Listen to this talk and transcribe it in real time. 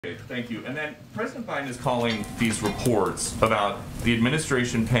Okay, thank you. And then President Biden is calling these reports about the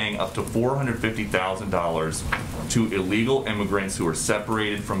administration paying up to $450,000 to illegal immigrants who are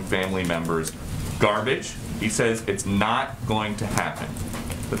separated from family members garbage. He says it's not going to happen.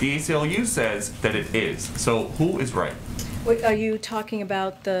 But the ACLU says that it is. So who is right? Wait, are you talking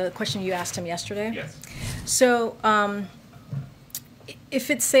about the question you asked him yesterday? Yes. So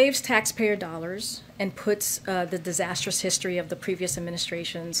if it saves taxpayer dollars and puts the disastrous history of the previous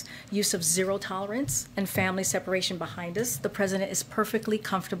administration's use of zero tolerance and family separation behind us, the president is perfectly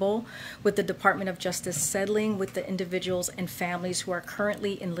comfortable with the Department of Justice settling with the individuals and families who are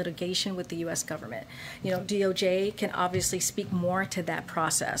currently in litigation with the U.S. government. You know, DOJ can obviously speak more to that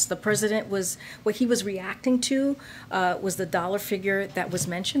process. The president what he was reacting to was the dollar figure that was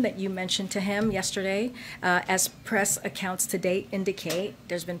mentioned, that you mentioned to him yesterday. As press accounts to date indicate,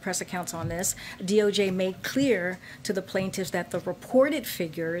 there's been press accounts on this, DOJ made clear to the plaintiffs that the reported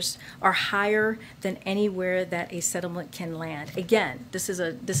figures are higher than anywhere that a settlement can land. Again, this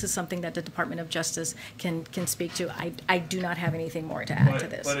is something that the Department of Justice can speak to. I do not have anything more to add to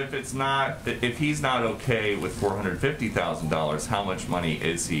this. But if he's not okay with $450,000, how much money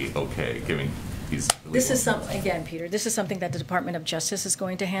is he okay giving? This is again, Peter, this is something that the Department of Justice is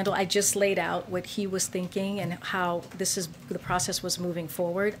going to handle. I just laid out what he was thinking and how the process was moving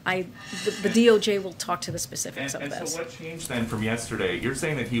forward. The DOJ will talk to the specifics of this. And so what changed then from yesterday? You're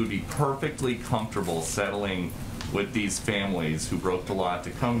saying that he would be perfectly comfortable settling with these families who broke the law to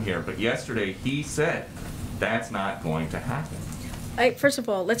come here, but yesterday he said that's not going to happen. First of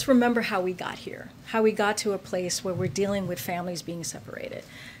all, let's remember how we got here, how we got to a place where we're dealing with families being separated.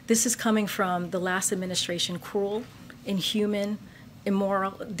 This is coming from the last administration cruel, inhuman,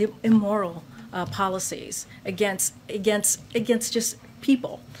 immoral policies against just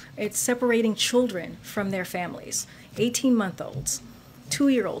people. It's separating children from their families, 18-month-olds,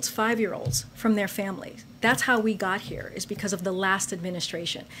 2-year-olds, 5-year-olds from their families. That's how we got here, is because of the last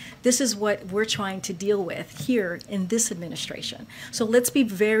administration. This is what we're trying to deal with here in this administration. So let's be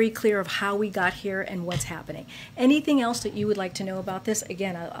very clear of how we got here and what's happening. Anything else that you would like to know about this,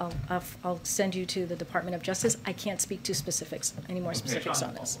 again, I'll send you to the Department of Justice. I can't speak to specifics, any more specifics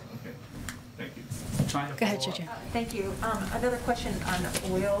on this. Okay. Thank you. Go ahead, JJ. Thank you. Another question on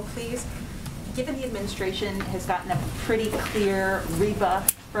oil, please. Given the administration has gotten a pretty clear rebuff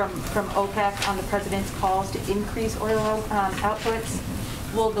from OPEC on the president's calls to increase oil outputs,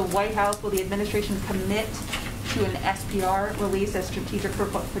 will the White House, will the administration commit to an SPR release, a strategic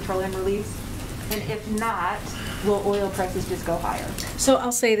petroleum release? And if not, will oil prices just go higher? So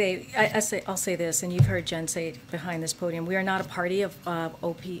I'll say I'll say this, and you've heard Jen say it behind this podium. We are not a party of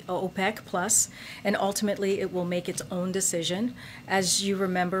OPEC Plus, and ultimately it will make its own decision. As you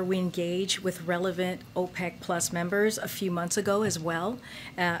remember, we engaged with relevant OPEC Plus members a few months ago as well,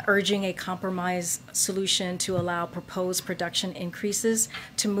 urging a compromise solution to allow proposed production increases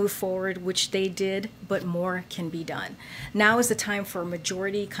to move forward, which they did, but more can be done. Now is the time for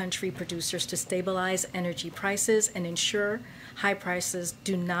majority country producers to stabilize energy prices and ensure high prices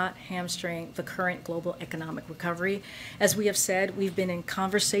do not hamstring the current global economic recovery. As we have said, we've been in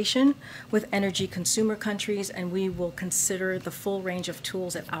conversation with energy consumer countries, and we will consider the full range of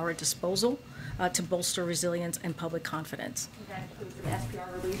tools at our disposal to bolster resilience and public confidence. That includes an SPR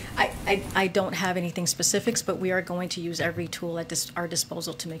release? I don't have anything specifics, but we are going to use every tool at our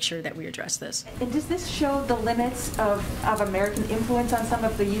disposal to make sure that we address this. And does this show the limits of American influence on some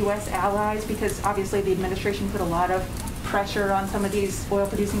of the U.S. allies? Because obviously the administration put a lot of pressure on some of these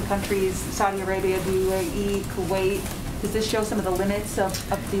oil-producing countries, Saudi Arabia, the UAE, Kuwait. Does this show some of the limits of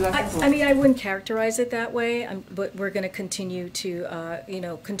the U.S. influence? I mean, I wouldn't characterize it that way, but we're going to continue to,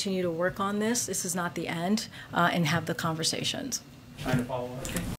 continue to work on this. This is not the end, and have the conversations. Trying to follow up.